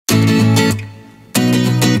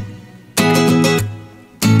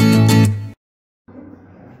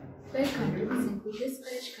Computers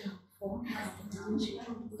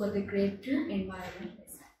curriculum for the grade 2 environment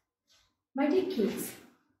lesson. My dear kids,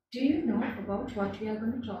 do you know about what we are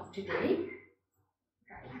going to talk today?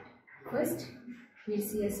 First, we'll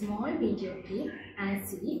see a small video clip and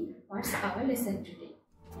see what's our lesson today.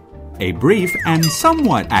 A brief and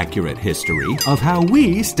somewhat accurate history of how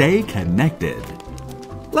we stay connected.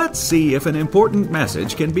 Let's see if an important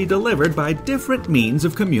message can be delivered by different means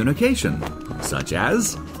of communication, such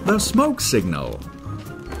as the smoke signal,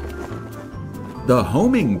 the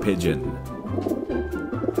homing pigeon,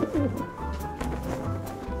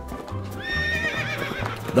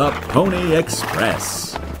 the Pony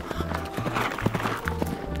Express,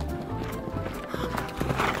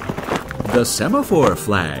 the semaphore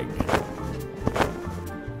flag,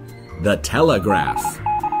 the telegraph,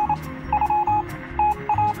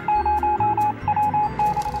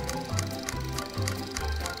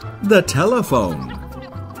 the telephone,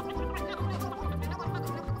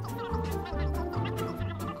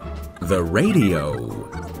 the radio,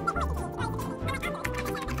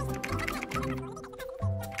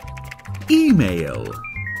 email,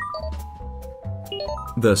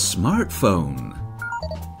 the smartphone,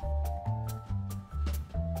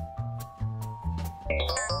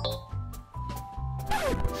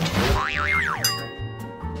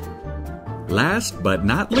 last but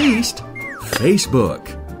not least,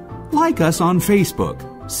 Facebook. Like us on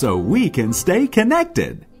Facebook so we can stay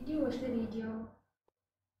connected. Did you watch the video?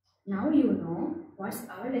 Now you know what's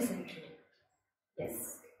our lesson today.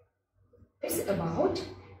 Yes. It's about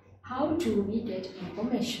how do we get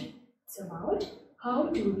information. It's about how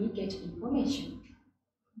do we get information.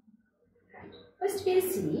 First we'll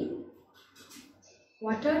see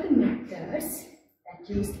what are the methods that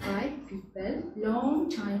used by people long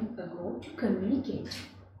time ago to communicate.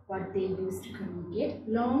 What they used to communicate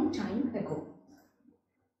long time ago.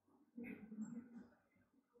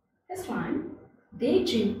 First one, they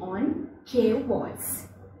drew on cave walls.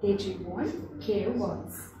 They drew on cave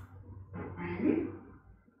walls. And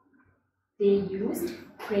they used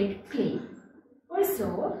red clay.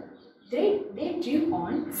 Also, they drew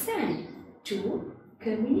on sand to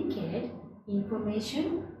communicate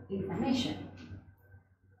information.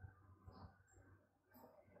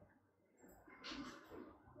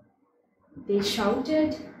 They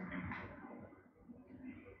shouted,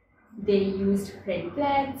 they used red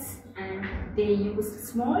flags, and they used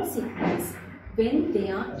small signals when they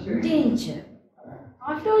are in danger.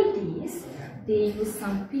 After all these, they used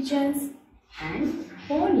some pigeons and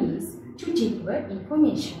ponies to deliver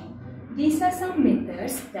information. These are some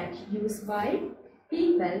methods that used by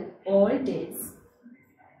people all days.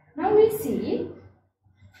 Now we'll see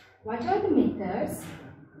what are the methods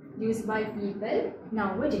used by people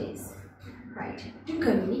nowadays. Right, to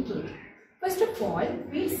communicate. First of all,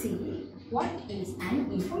 we'll see what is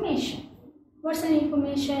an information. What's an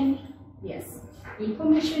information? Yes,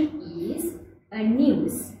 information is a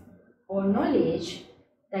news or knowledge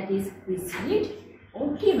that is received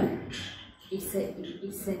or given. It's a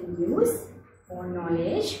news or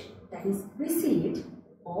knowledge that is received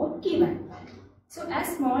or given. So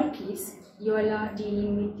as small kids, you all are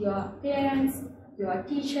dealing with your parents, your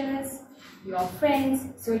teachers, your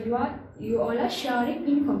friends, so you all are sharing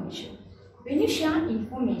information. When you share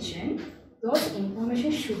information, those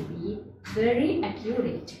information should be very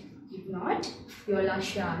accurate. If not, you all are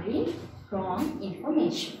sharing wrong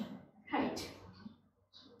information. Right?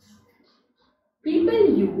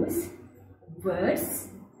 People use words,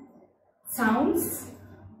 sounds,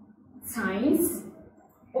 signs,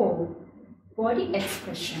 or body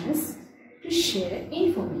expressions to share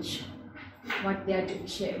information. What they are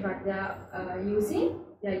using?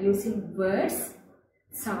 They are using words,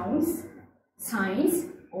 sounds, signs,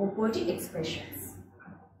 or body expressions.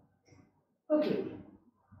 Okay.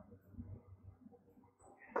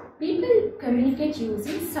 People communicate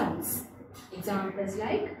using sounds. Examples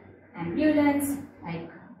like ambulance, like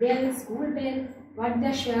bell, school bell. What they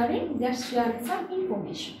are sharing? They are sharing some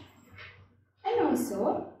information. And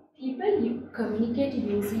also, people communicate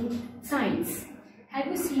using signs. Have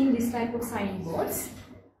you seen this type of signboards?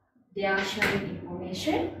 They are sharing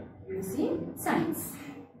information using signs.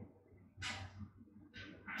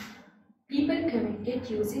 People communicate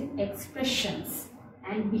using expressions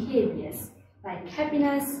and behaviors like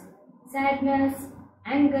happiness, sadness,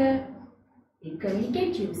 anger. They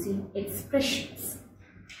communicate using expressions.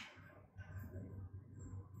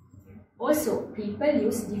 Also, people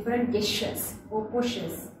use different gestures or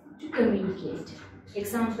postures to communicate.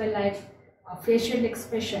 Example like facial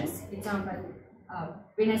expressions. Example,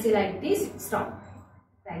 when I say like this, stop.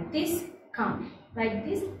 Like this, come. Like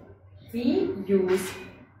this, we use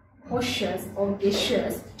postures or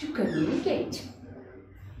gestures to communicate.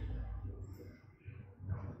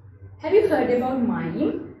 Have you heard about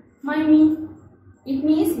mime? Miming. It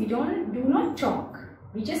means we do not talk,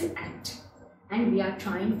 we just act, and we are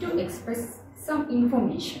trying to express some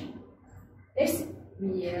information. Let's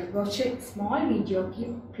watch a small video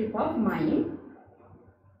clip of mime,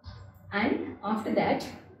 and after that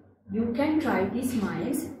you can try these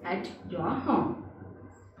mimes at your home.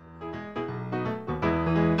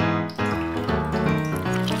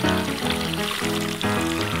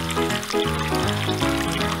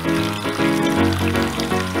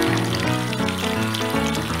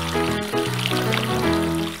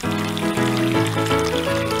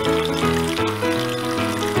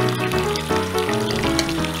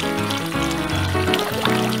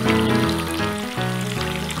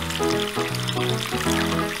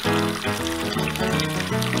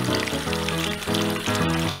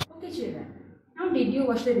 Did you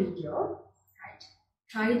watch the video? Right.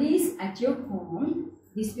 Try this at your home.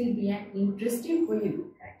 This will be an interesting for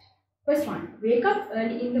you. Right. First one, wake up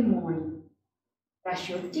early in the morning. Brush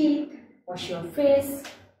your teeth, wash your face,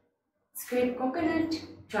 scrape coconut,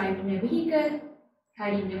 drive in a vehicle,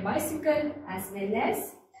 ride in a bicycle, as well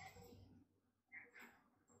as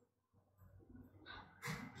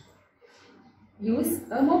use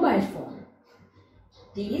a mobile phone.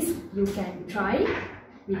 These you can try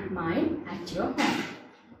with mine at your home.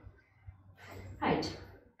 Right.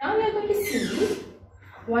 Now we are going to see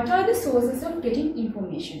what are the sources of getting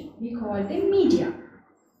information. We call them media.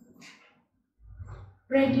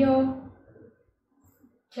 Radio,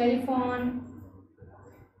 telephone,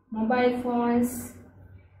 mobile phones,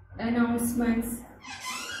 announcements.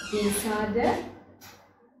 These are the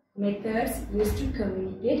methods used to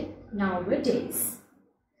communicate nowadays.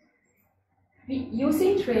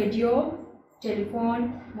 Using radio,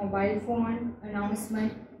 telephone, mobile phone,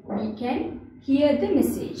 announcement, we can hear the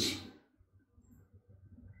message.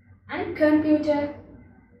 And computer,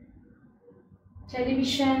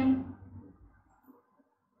 television,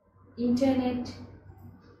 internet,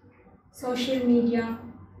 social media.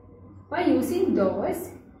 By using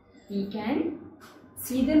those, we can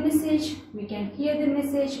see the message, we can hear the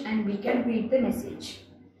message, and we can read the message.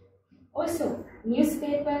 Also,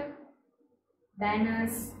 newspaper,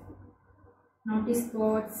 banners, notice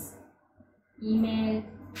boards, email,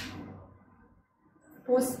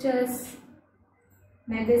 posters,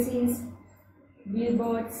 magazines,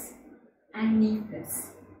 billboards, and leaflets.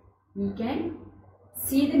 We can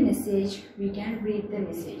see the message, we can read the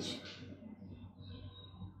message.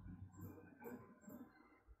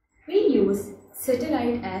 We use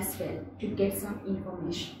satellite as well to get some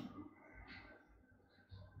information.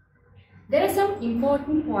 There are some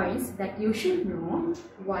important points that you should know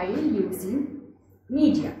while using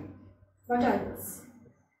media. What are those?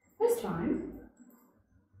 First one,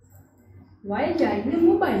 while dialing a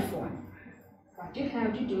mobile phone, what you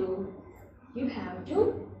have to do? You have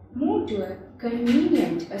to move to a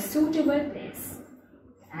convenient, a suitable place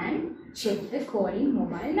and check the calling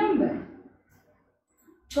mobile number.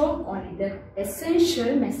 Talk only the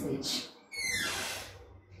essential message.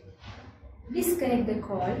 Disconnect the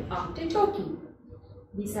call after talking.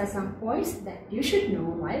 These are some points that you should know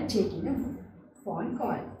while taking a phone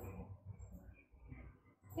call.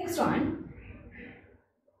 Next one,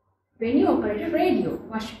 when you operate a radio,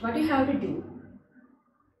 what you have to do?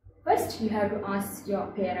 First, you have to ask your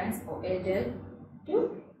parents or elder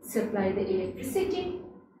to supply the electricity,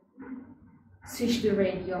 switch the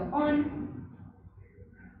radio on,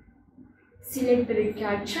 select the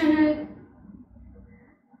required channel,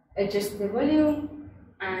 adjust the volume,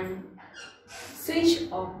 and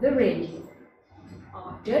switch off the radio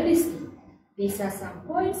after listening. These are some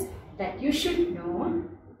points that you should know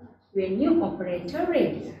when you operate a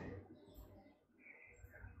radio.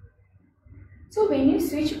 So when you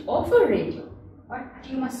switch off a radio, what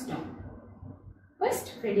you must know?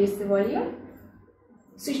 First, reduce the volume,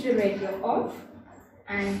 switch the radio off,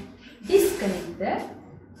 and disconnect the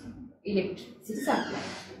electricity supply.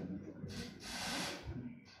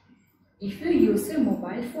 If you use a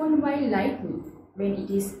mobile phone while lightning, when it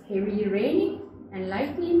is heavily raining and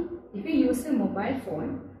lightning, if you use a mobile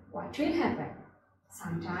phone, what will happen?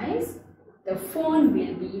 Sometimes the phone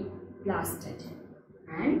will be blasted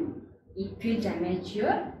and it will damage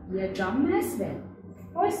your eardrum as well.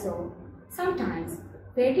 Also, sometimes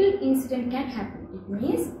fatal incident can happen. It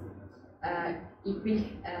means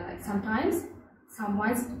sometimes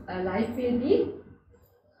someone's life will be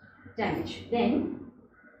damaged. Then,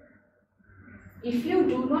 if you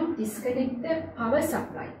do not disconnect the power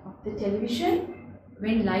supply of the television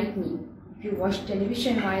when lightning, if you watch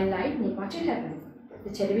television while lightning, what will happen? the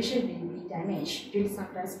television will be damaged, it will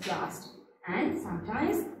sometimes blast, and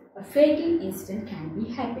sometimes a fatal incident can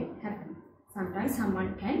be happen. Sometimes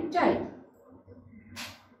someone can die.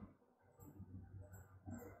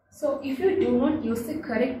 So if you do not use the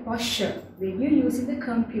correct posture when you are using the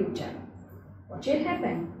computer, what will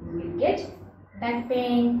happen? You will get back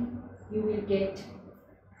pain, you will get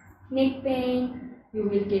neck pain, you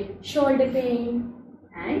will get shoulder pain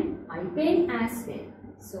and eye pain as well.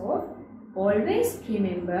 So always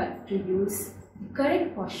remember to use the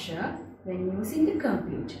correct posture when using the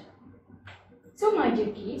computer. So my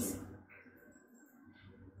dear kids,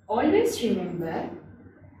 always remember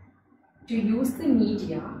to use the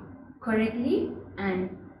media correctly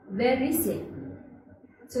and very safely.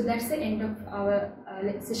 So that's the end of our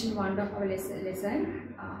session 1 of our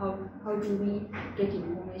lesson. How do we get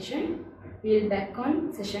information? We'll back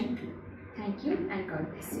on session 2. Thank you and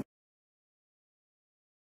God bless you.